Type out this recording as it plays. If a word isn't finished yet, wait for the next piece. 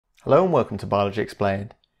Hello and welcome to Biology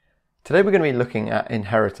Explained. Today we're going to be looking at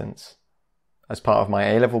inheritance as part of my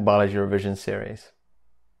A-level biology revision series.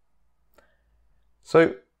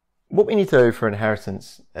 So what we need to know for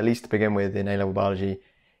inheritance, at least to begin with in A-level biology,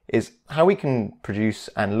 is how we can produce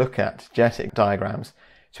and look at genetic diagrams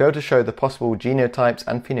to be able to show the possible genotypes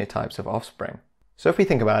and phenotypes of offspring. So if we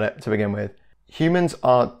think about it to begin with, humans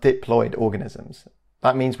are diploid organisms.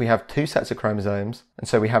 That means we have two sets of chromosomes, and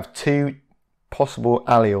so we have two possible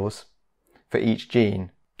alleles for each gene.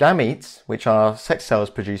 Gametes, which are sex cells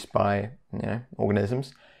produced by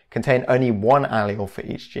organisms, contain only one allele for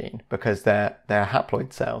each gene because they're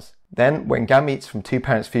haploid cells. Then when gametes from two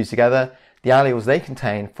parents fuse together, the alleles they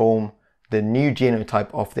contain form the new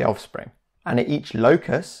genotype of the offspring. And at each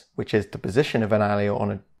locus, which is the position of an allele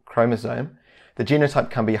on a chromosome, the genotype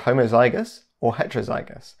can be homozygous or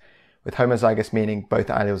heterozygous, with homozygous meaning both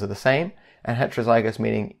alleles are the same, and heterozygous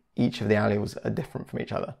meaning each of the alleles are different from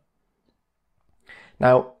each other.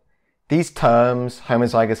 Now, these terms,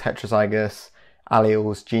 homozygous, heterozygous,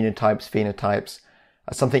 alleles, genotypes, phenotypes,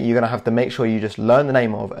 are something you're going to have to make sure you just learn the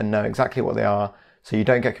name of and know exactly what they are so you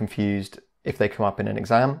don't get confused if they come up in an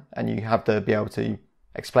exam, and you have to be able to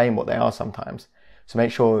explain what they are sometimes. So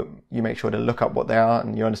make sure to look up what they are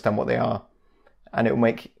and you understand what they are, and it will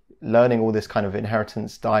make learning all this kind of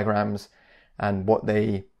inheritance diagrams and what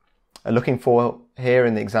they are looking for here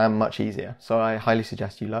in the exam much easier. So I highly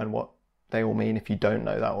suggest you learn what they all mean if you don't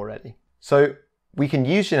know that already. So we can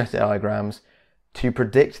use genetic diagrams to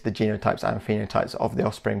predict the genotypes and phenotypes of the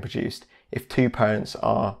offspring produced if two parents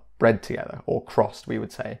are bred together, or crossed, we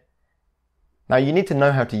would say. Now you need to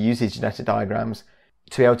know how to use these genetic diagrams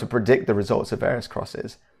to be able to predict the results of various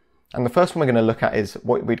crosses. And the first one we're going to look at is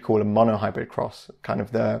what we'd call a monohybrid cross, kind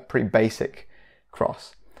of the pretty basic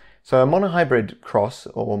cross. So a monohybrid cross,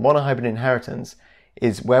 or monohybrid inheritance,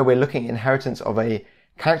 is where we're looking at inheritance of a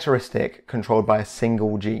characteristic controlled by a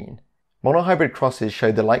single gene. Monohybrid crosses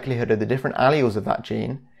show the likelihood of the different alleles of that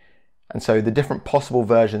gene, and so the different possible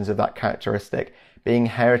versions of that characteristic being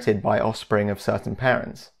inherited by offspring of certain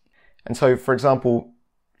parents. And so, for example,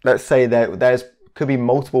 let's say there's could be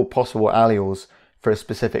multiple possible alleles for a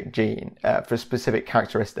specific gene, for a specific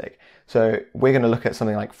characteristic. So we're going to look at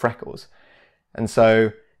something like freckles. And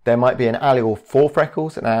so there might be an allele for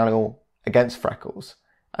freckles and an allele against freckles.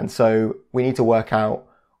 And so we need to work out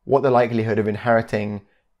what the likelihood of inheriting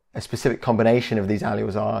a specific combination of these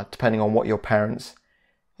alleles are, depending on what your parents'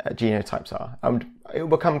 genotypes are. And it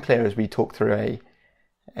will become clear as we talk through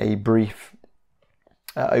a brief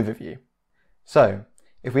overview. So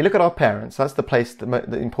if we look at our parents, that's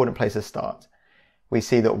the important place to start. We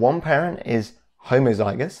see that one parent is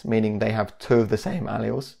homozygous, meaning they have two of the same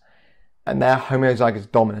alleles, and they're homozygous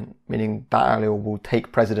dominant, meaning that allele will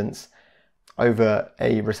take precedence over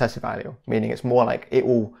a recessive allele, meaning it's more like it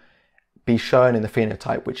will be shown in the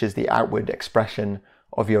phenotype, which is the outward expression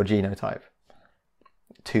of your genotype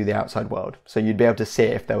to the outside world. So you'd be able to see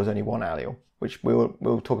it if there was only one allele, which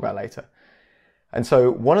we'll talk about later. And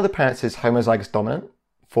so one of the parents is homozygous dominant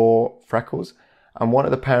for freckles, and one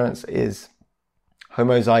of the parents is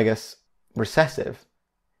homozygous recessive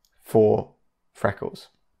for freckles.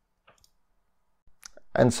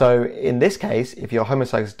 And so in this case, if you're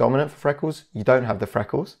homozygous dominant for freckles, you don't have the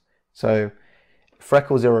freckles. So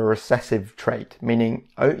freckles are a recessive trait, meaning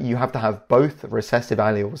you have to have both recessive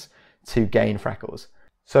alleles to gain freckles.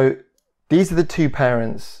 So these are the two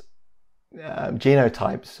parents'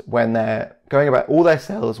 genotypes. When they're going about, all their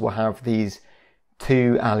cells will have these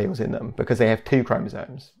two alleles in them because they have two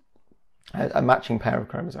chromosomes, a matching pair of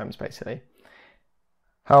chromosomes basically.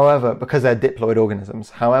 However, because they're diploid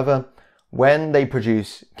organisms, when they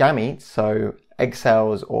produce gametes, so egg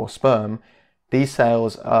cells or sperm, these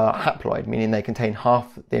cells are haploid, meaning they contain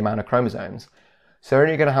half the amount of chromosomes. So they're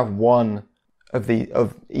only going to have one of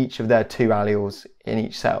each of their two alleles in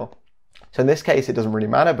each cell. So in this case, it doesn't really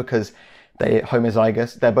matter because they're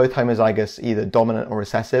both homozygous, either dominant or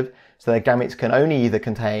recessive. So their gametes can only either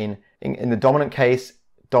contain, in the dominant case,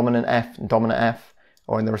 dominant F and dominant F,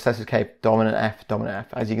 or in the recessive case, dominant F,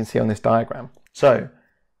 as you can see on this diagram. So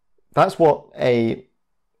that's what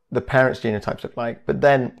the parents' genotypes look like. But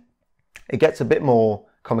then it gets a bit more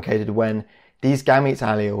complicated when these gametes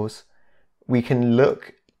alleles, we can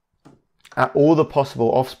look at all the possible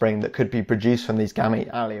offspring that could be produced from these gamete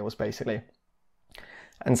alleles, basically.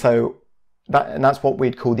 And so that's what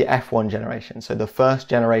we'd call the F1 generation, so the first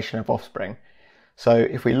generation of offspring. So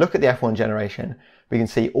if we look at the F1 generation, we can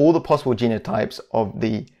see all the possible genotypes of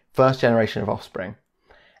the first generation of offspring.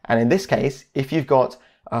 And in this case, if you've got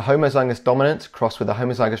a homozygous dominant crossed with a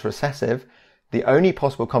homozygous recessive, the only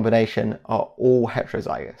possible combination are all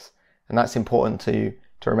heterozygous. And that's important to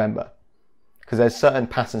to remember, because there's certain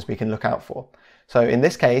patterns we can look out for. So in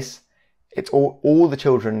this case, it's all the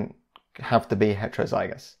children have to be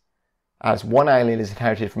heterozygous, as one allele is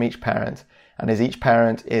inherited from each parent, and as each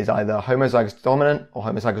parent is either homozygous dominant or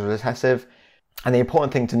homozygous recessive. And the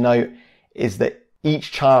important thing to note is that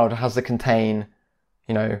each child has to contain,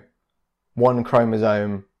 one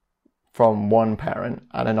chromosome from one parent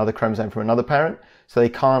and another chromosome from another parent. So they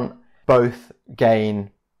can't both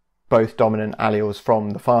gain both dominant alleles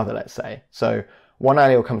from the father, let's say. So one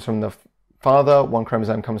allele comes from the father, one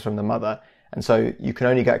chromosome comes from the mother. And so you can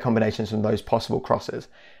only get combinations from those possible crosses.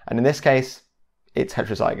 And in this case, it's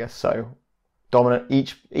heterozygous. So dominant,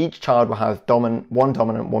 each child will have one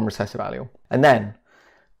dominant, one recessive allele. And then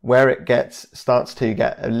where it starts to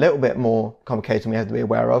get a little bit more complicated and we have to be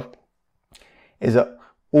aware of is that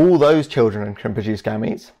all those children can produce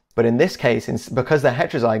gametes. But in this case, because they're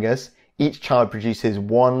heterozygous, each child produces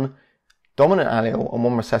one dominant allele and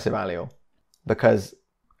one recessive allele.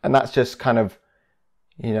 And that's just kind of,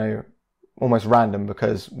 almost random,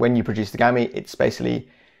 because when you produce the gamete, it's basically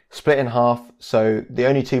split in half. So the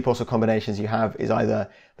only two possible combinations you have is either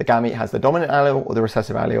the gamete has the dominant allele or the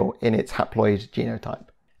recessive allele in its haploid genotype.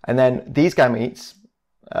 And then these gametes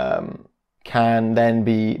can then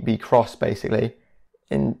be crossed basically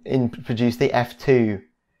in produce the F2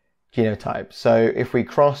 genotype. So if we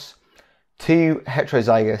cross two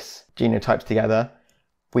heterozygous genotypes together,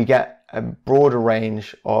 we get a broader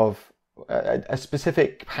range of a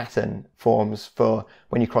specific pattern forms for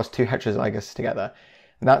when you cross two heterozygous together.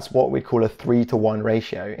 And that's what we call a 3-to-1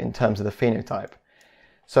 ratio in terms of the phenotype.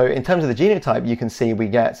 So in terms of the genotype, you can see we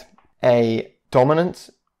get a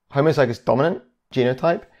homozygous dominant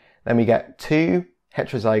genotype, then we get two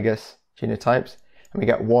heterozygous genotypes, and we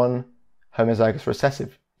get one homozygous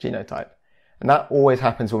recessive genotype. And that always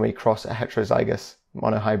happens when we cross a heterozygous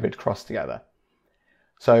monohybrid cross together.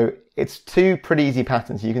 So it's two pretty easy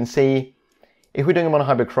patterns. You can see if we're doing a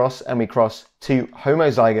monohybrid cross and we cross two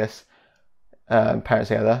homozygous parents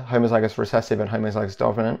together, homozygous recessive and homozygous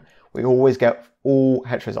dominant, we always get all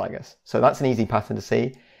heterozygous. So that's an easy pattern to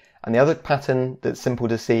see. And the other pattern that's simple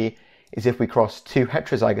to see is if we cross two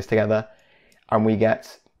heterozygous together and we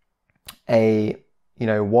get a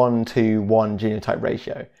 1-to-1 genotype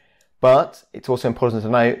ratio. But it's also important to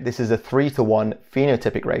note this is a 3-to-1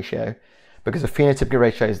 phenotypic ratio, because a phenotypic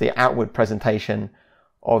ratio is the outward presentation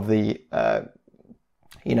of the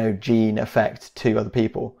gene effect to other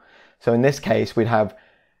people. So in this case, we'd have,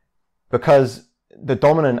 because the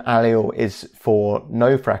dominant allele is for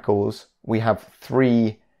no freckles, we have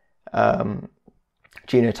three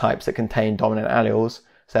genotypes that contain dominant alleles.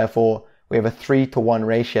 So therefore, we have a 3-to-1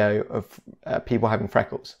 ratio of people having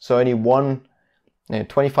freckles. So only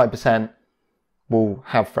 25% will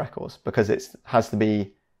have freckles, because it has to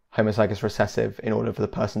be homozygous recessive in order for the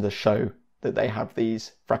person to show that they have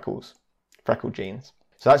these freckle genes.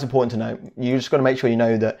 So that's important to know. You just got to make sure you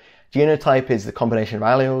know that genotype is the combination of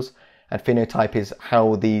alleles and phenotype is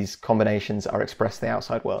how these combinations are expressed in the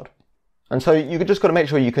outside world. And so you just got to make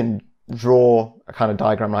sure you can draw a kind of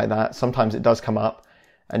diagram like that. Sometimes it does come up,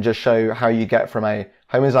 and just show how you get from a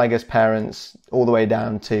homozygous parents all the way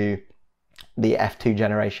down to the F2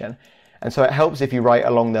 generation. And so it helps if you write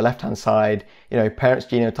along the left-hand side, parents'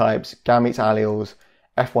 genotypes, gametes alleles,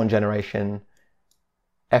 F1 generation,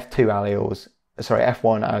 F1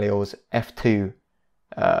 alleles, F2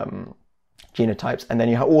 genotypes. And then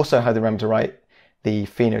you also have the remember to write the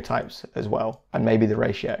phenotypes as well, and maybe the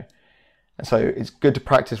ratio. And so it's good to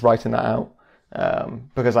practice writing that out,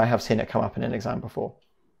 because I have seen it come up in an exam before.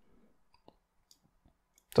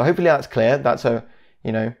 So hopefully that's clear. That's a,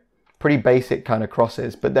 pretty basic kind of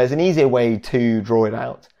crosses, but there's an easier way to draw it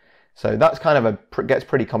out. So that's kind of gets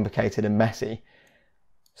pretty complicated and messy.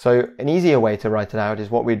 So an easier way to write it out is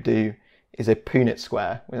what we'd do is a Punit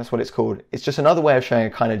square. That's what it's called. It's just another way of showing a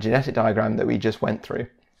kind of genetic diagram that we just went through.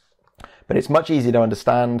 But it's much easier to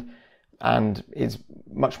understand and is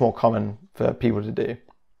much more common for people to do.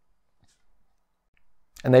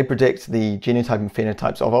 And they predict the genotype and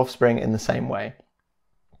phenotypes of offspring in the same way.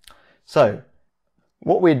 So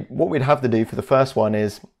what we'd have to do for the first one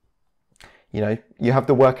is, you have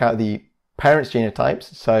to work out the parents'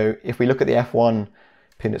 genotypes. So if we look at the F1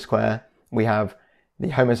 Punit square, we have the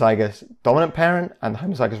homozygous dominant parent and the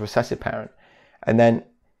homozygous recessive parent. And then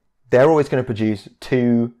they're always going to produce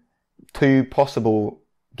two possible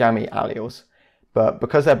gamete alleles. But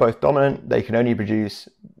because they're both dominant,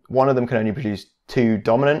 one of them can only produce two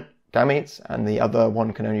dominant gametes, and the other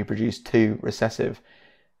one can only produce two recessive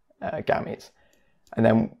gametes. And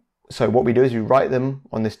then, so what we do is we write them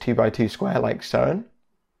on this 2x2 square like so.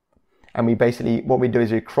 And what we do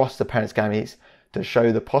is we cross the parents' gametes to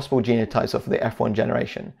show the possible genotypes of the F1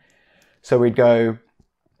 generation. So we'd go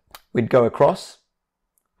across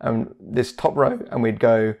this top row, and we'd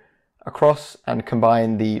go across and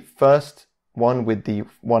combine the first one with the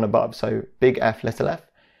one above, so big F, little f,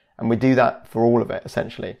 and we do that for all of it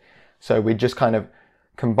essentially. So we just kind of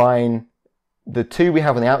combine the two we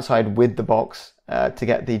have on the outside with the box to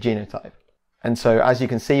get the genotype. And so as you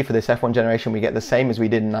can see, for this F1 generation, we get the same as we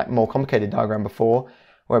did in that more complicated diagram before,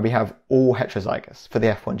 where we have all heterozygous for the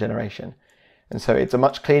F1 generation. And so it's a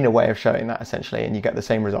much cleaner way of showing that essentially, and you get the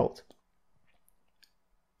same result.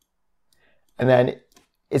 And then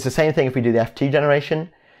it's the same thing if we do the F2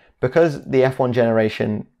 generation. Because the F1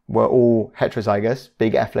 generation were all heterozygous,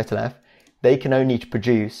 big F, little f, they can only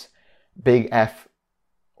produce big F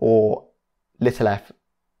or little f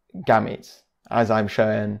gametes, as I'm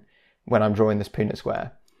showing when I'm drawing this Punit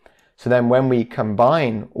square. So then when we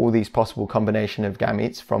combine all these possible combination of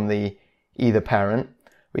gametes from the either parent,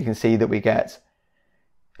 we can see that we get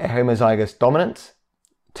a homozygous dominant,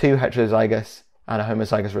 two heterozygous, and a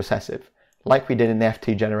homozygous recessive, like we did in the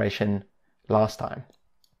F2 generation last time.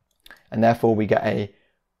 And therefore we get a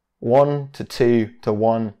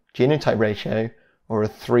 1:2:1 genotype ratio, or a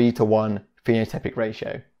 3:1 phenotypic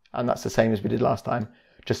ratio. And that's the same as we did last time,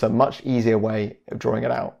 just a much easier way of drawing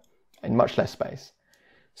it out in much less space.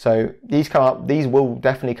 So these will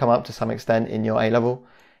definitely come up to some extent in your A-level,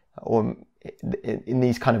 or in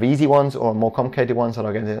these kind of easy ones or more complicated ones that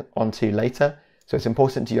I'll get onto later. So it's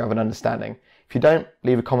important to you have an understanding. If you don't,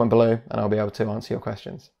 leave a comment below and I'll be able to answer your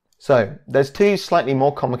questions. So there's two slightly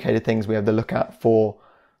more complicated things we have to look at for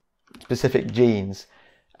specific genes,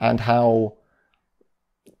 and how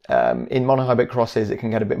in monohybrid crosses it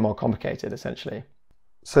can get a bit more complicated essentially.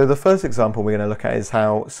 So the first example we're going to look at is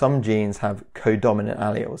how some genes have codominant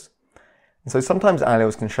alleles. And so sometimes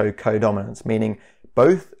alleles can show codominance, meaning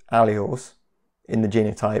both alleles in the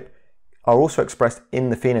genotype are also expressed in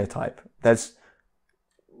the phenotype. There's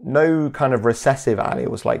no kind of recessive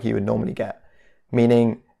alleles like you would normally get,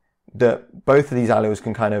 meaning that both of these alleles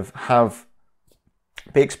can kind of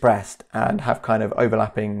be expressed and have kind of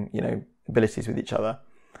overlapping, abilities with each other.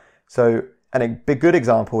 So, and a good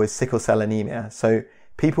example is sickle cell anemia. So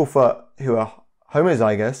people who are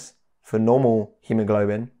homozygous for normal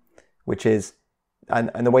hemoglobin, which is,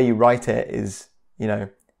 and the way you write it is,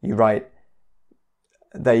 you write,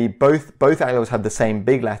 they both alleles have the same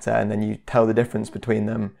big letter, and then you tell the difference between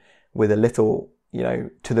them with a little,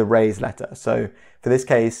 to the raised letter. So for this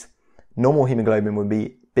case, normal hemoglobin would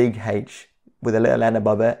be big H with a little n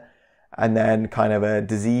above it, and then kind of a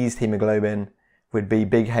diseased hemoglobin would be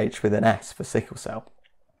big H with an S for sickle cell.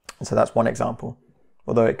 And so that's one example,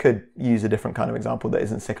 although it could use a different kind of example that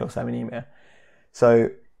isn't sickle cell anemia. So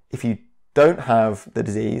if you don't have the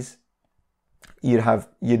disease,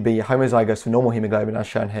 you'd be homozygous for normal hemoglobin as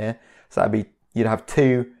shown here. So you'd have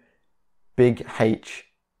two big H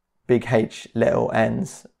little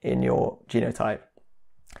n's in your genotype.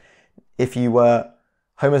 If you were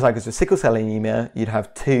homozygous for sickle cell anemia, you'd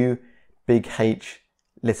have two big H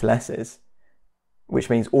little s's, which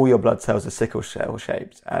means all your blood cells are sickle cell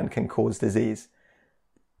shaped and can cause disease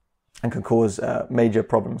and can cause major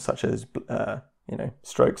problems such as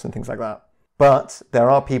strokes and things like that. But there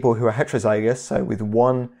are people who are heterozygous, so with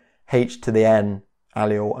one H to the N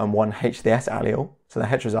allele and one H to the S allele, so they're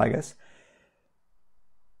heterozygous.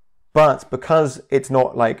 But because it's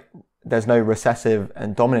not like there's no recessive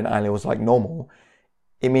and dominant alleles like normal,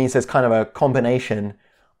 it means there's kind of a combination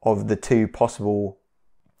of the two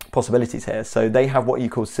possibilities here. So they have what you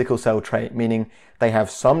call sickle cell trait, meaning they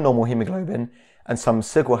have some normal hemoglobin and some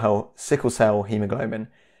sickle cell hemoglobin.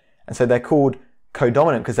 And so they're called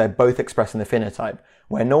codominant because they're both expressed in the phenotype,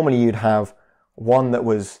 where normally you'd have one that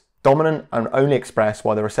was dominant and only expressed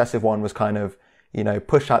while the recessive one was kind of,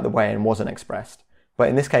 pushed out the way and wasn't expressed. But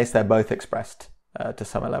in this case, they're both expressed to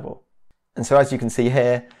some level. And so as you can see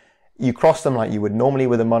here, you cross them like you would normally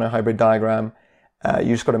with a monohybrid diagram.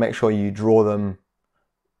 You just got to make sure you draw them,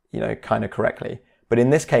 kind of correctly. But in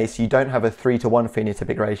this case, you don't have a 3:1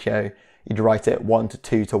 phenotypic ratio. You'd write it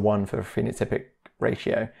 1:2:1 for a phenotypic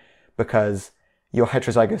ratio, because your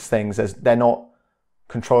heterozygous things, they're not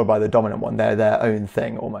controlled by the dominant one. They're their own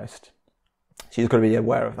thing almost. So you've got to be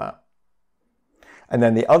aware of that. And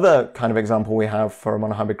then the other kind of example we have for a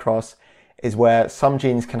monohybrid cross is where some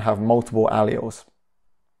genes can have multiple alleles.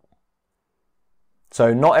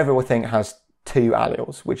 So not everything has two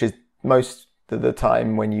alleles, which is most of the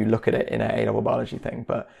time when you look at it in an A-level biology thing,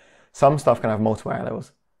 but some stuff can have multiple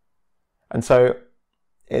alleles. And so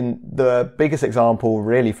in the biggest example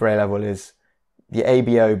really for A-level is the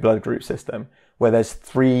ABO blood group system, where there's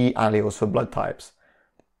 3 alleles for blood types.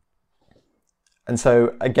 And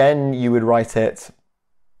so again, you would write it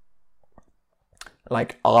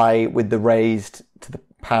like I with the raised to the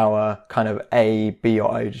power kind of A, B,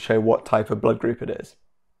 or O to show what type of blood group it is.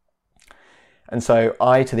 And so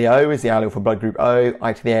I to the O is the allele for blood group O,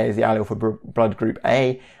 I to the A is the allele for blood group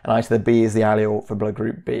A, and I to the B is the allele for blood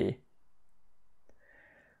group B.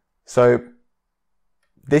 So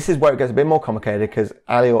this is where it gets a bit more complicated, because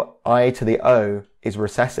allele I to the O is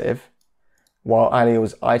recessive, while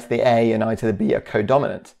alleles I to the A and I to the B are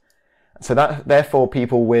codominant. So that therefore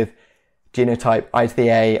people with genotype I to the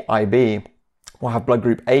A, IB will have blood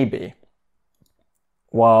group AB,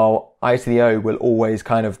 while I to the O will always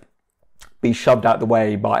kind of be shoved out the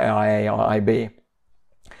way by IA or IB.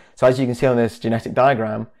 So as you can see on this genetic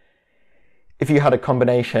diagram, if you had a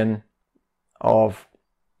combination of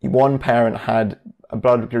one parent had a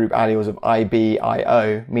blood group alleles of IB,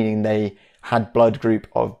 IO, meaning they had blood group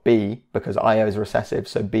of B because IO is recessive,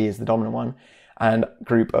 so B is the dominant one, and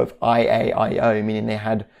group of IA, IO, meaning they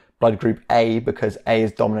had blood group A because A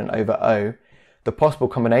is dominant over O. The possible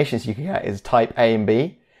combinations you can get is type A and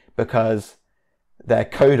B because they're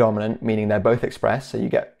codominant, meaning they're both expressed, so you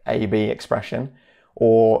get AB expression,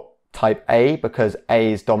 or type A because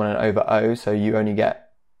A is dominant over O, so you only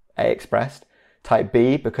get A expressed. Type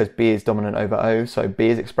B because B is dominant over O, so B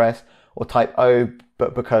is expressed, or type O,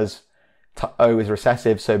 but because O is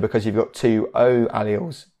recessive, so because you've got two O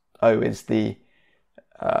alleles, O is the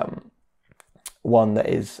one that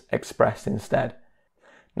is expressed instead.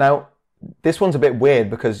 Now, this one's a bit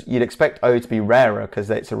weird because you'd expect O to be rarer because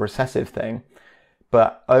it's a recessive thing,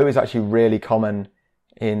 but O is actually really common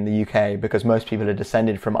in the UK because most people are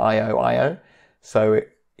descended from IO, so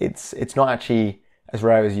it's not actually as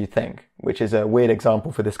rare as you think, which is a weird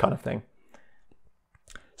example for this kind of thing.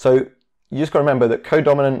 So you just got to remember that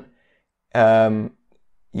codominant,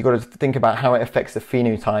 you've got to think about how it affects the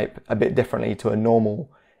phenotype a bit differently to a normal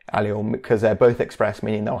allele because they're both expressed,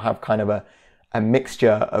 meaning they'll have kind of a mixture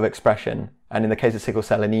of expression. And in the case of sickle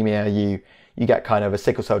cell anemia, you get kind of a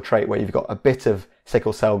sickle cell trait where you've got a bit of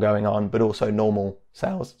sickle cell going on, but also normal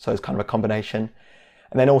cells. So it's kind of a combination.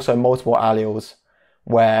 And then also multiple alleles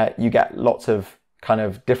where you get lots of kind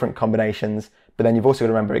of different combinations, but then you've also got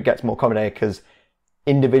to remember it gets more complicated because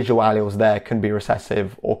individual alleles there can be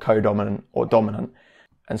recessive or codominant or dominant.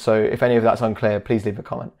 And so if any of that's unclear, please leave a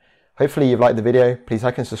comment. Hopefully you've liked the video. Please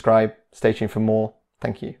like and subscribe. Stay tuned for more.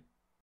 Thank you.